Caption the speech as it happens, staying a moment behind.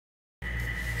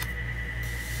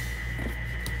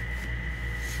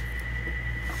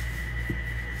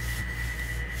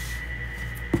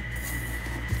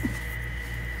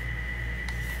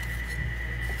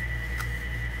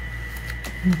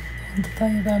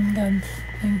طيبة بجد.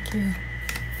 Thank you.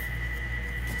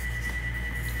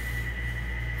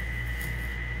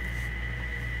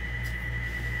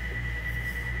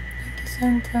 Thank you,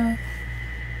 Santa.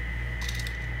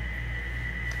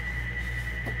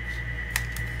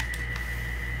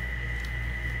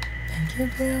 Thank you,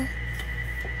 Bill.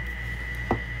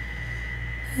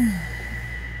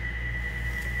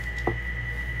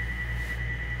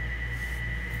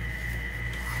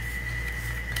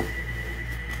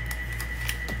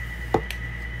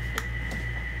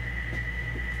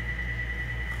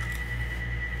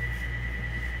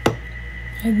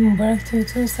 Eid Mubarak to you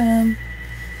too, Sam.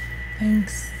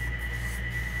 Thanks.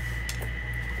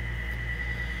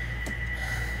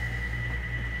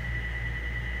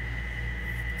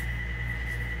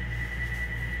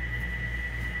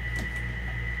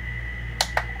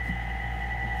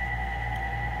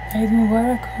 Eid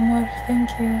Mubarak, Omar. Thank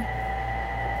you.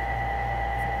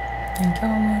 Thank you,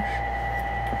 Omar.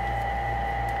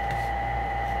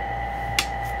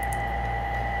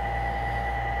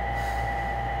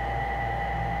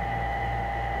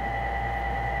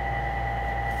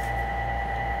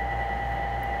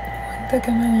 وانت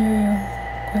كمان يويو،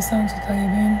 كل سنة وانتم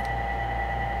طيبين.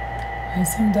 I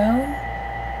seem down.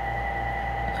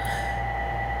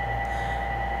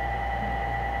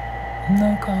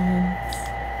 No comments.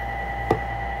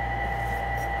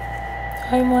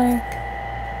 Hi, Mike.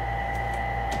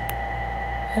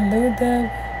 Hello, Deb.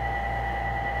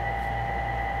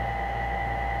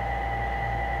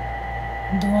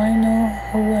 Do I know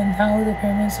who and how the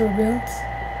pyramids were built?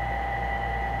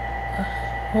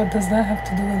 What does that have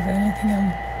to do with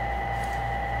anything?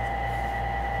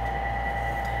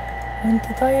 وانت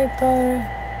طيب طارق.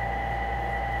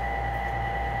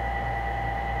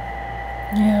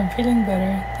 Yeah, I'm feeling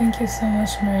better. Thank you so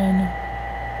much, Mariana.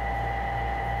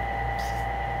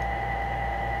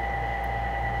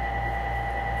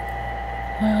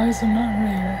 My eyes are not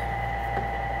rare.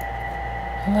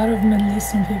 A lot of Middle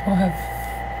Eastern people have,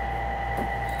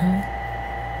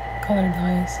 colored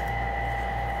eyes.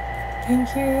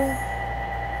 Thank you.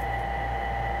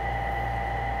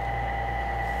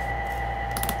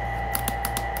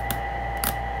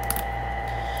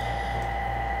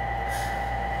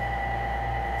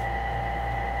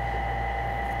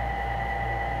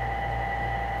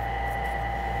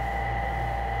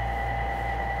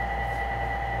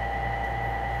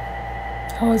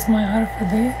 How was my Arafah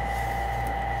day?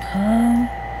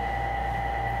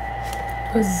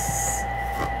 It was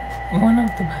one of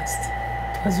the best.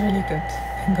 It was really good.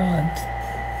 Thank God.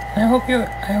 I hope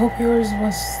yours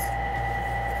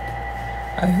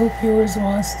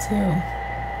was too.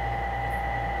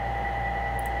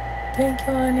 Thank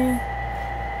you, Annie.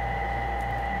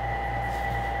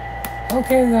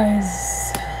 Okay, guys.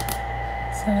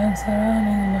 Salam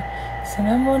Sarah.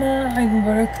 Salam Mona. Eid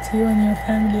Mubarak to you and your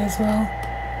family as well.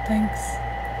 Thanks.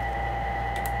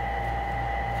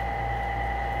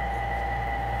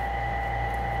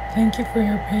 Thank you for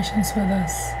your patience with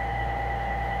us.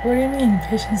 What do you mean,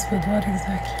 patience with what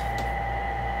exactly?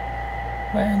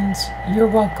 And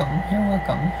you're welcome. You're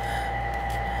welcome.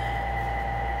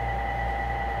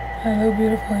 Hello,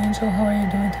 beautiful angel. How are you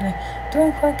doing today?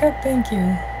 Doing quite good, thank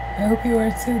you. I hope you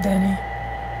are too, Danny.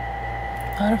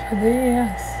 Arafah day,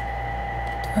 yes.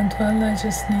 12, I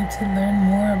just need to learn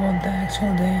more about the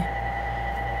actual day.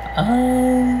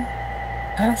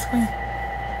 Ask me.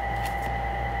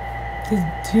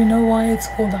 Do you know why it's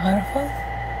called Arafah?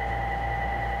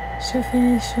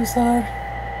 Shufi, Shusar.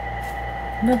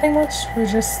 Nothing much, we're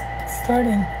just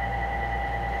starting.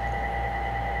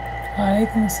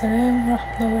 Alaikum assalam wa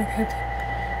rahmatullahi wa barakatuh.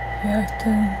 You have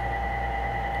to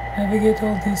navigate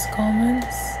all these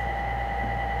comments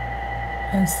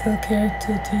and still care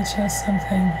to teach us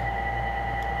something.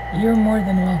 You're more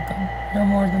than welcome. You're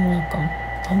more than welcome.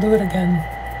 I'll do it again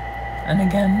and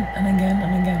again and again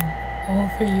and again. All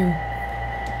for you.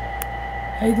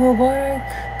 Eid Mubarak,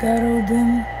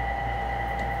 Garudin.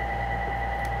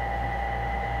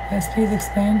 Yes, please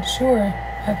explain. Sure.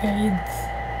 Happy Eid.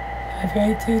 Happy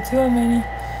Eid to you too, Amani.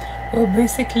 Well,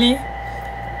 basically,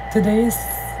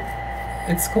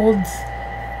 it's called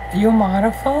Yom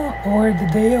Arafah, or the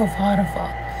day of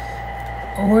Arafah,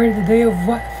 or the day of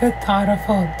Waqfat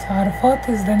Arafat. Arafat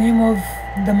is the name of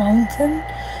the mountain.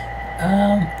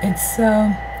 It's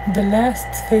the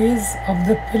last phase of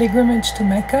the pilgrimage to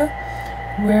Mecca,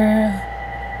 where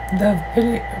the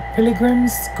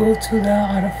pilgrims go to the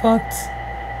Arafat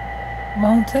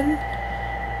mountain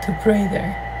to pray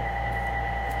there.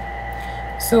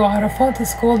 So Arafat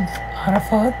is called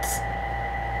Arafat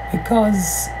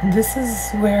because this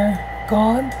is where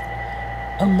God,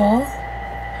 Allah,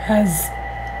 has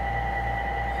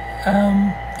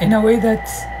in a way that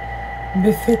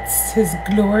befits his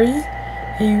glory.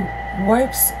 He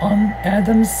wipes on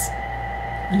Adam's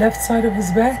left side of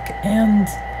his back, and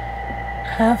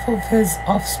half of his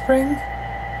offspring.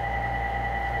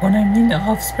 When I mean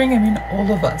offspring, I mean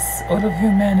all of us, all of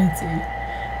humanity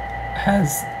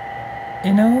has,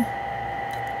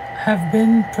 have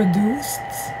been produced.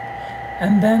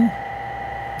 And then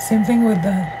same thing with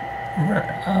the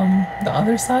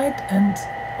other side, and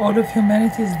all of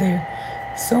humanity is there.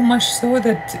 So much so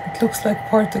that it looks like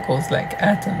particles, like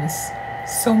atoms.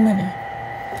 So many.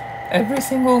 Every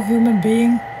single human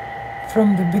being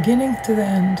from the beginning to the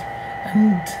end.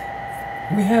 And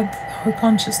we had our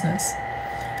consciousness.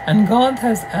 And God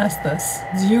has asked us,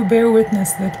 do you bear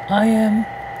witness that I am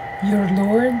your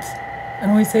Lord?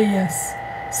 And we say yes.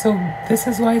 So this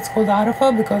is why it's called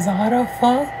Arafah, because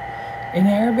Arafah in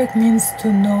Arabic means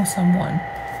to know someone,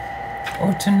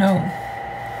 or to know.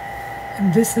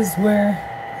 And this is where,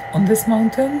 on this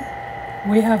mountain,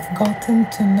 we have gotten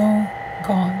to know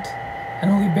God.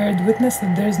 And we bear witness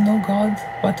that there is no God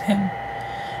but Him.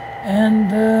 And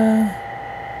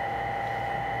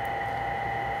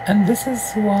this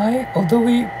is why, although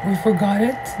we forgot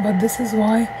it, but this is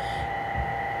why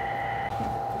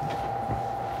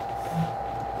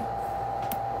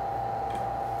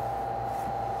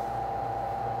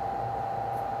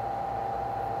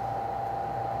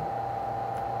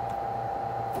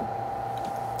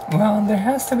well, there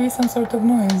has to be some sort of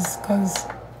noise, because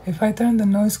if I turn the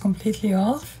noise completely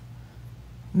off,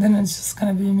 then it's just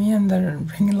gonna be me and the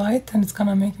ring light, and it's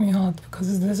gonna make me hot,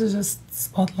 because this is just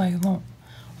spotlight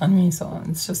on me, so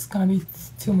it's just gonna be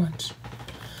too much.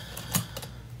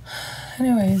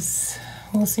 Anyways,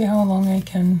 we'll see how long I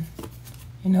can,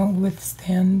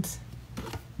 withstand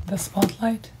the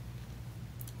spotlight.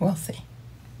 We'll see.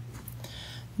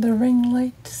 The ring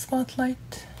light,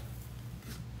 spotlight.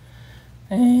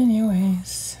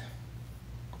 Anyways,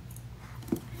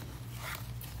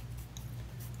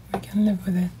 we can live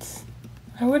with it.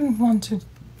 I wouldn't want you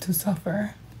to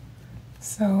suffer,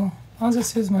 so I'll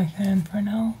just use my fan for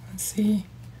now and see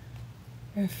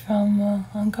if I'm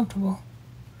uncomfortable.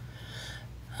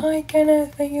 Hi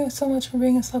Kenneth, thank you so much for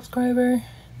being a subscriber.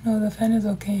 No, the fan is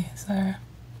okay, Sarah.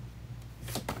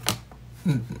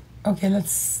 Okay,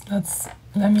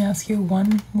 let me ask you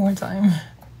one more time.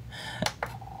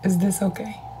 Is this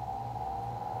okay?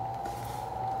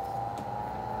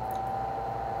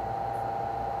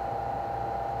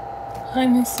 I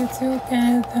miss you too,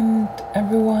 Kenneth, and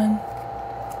everyone.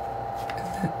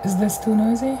 Is this too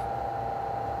noisy?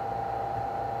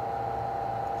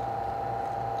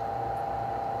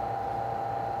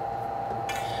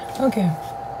 Okay.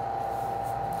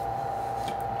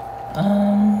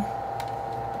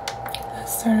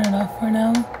 Let's turn it off for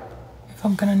now. If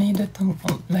I'm gonna need it,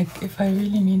 if I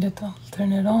really need it, I'll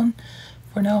turn it on.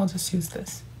 For now, I'll just use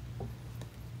this.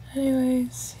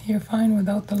 Anyways, you're fine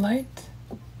without the light.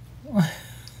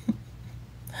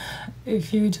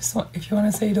 If you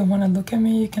want to say you don't want to look at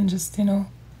me, you can just, you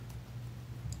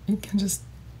can just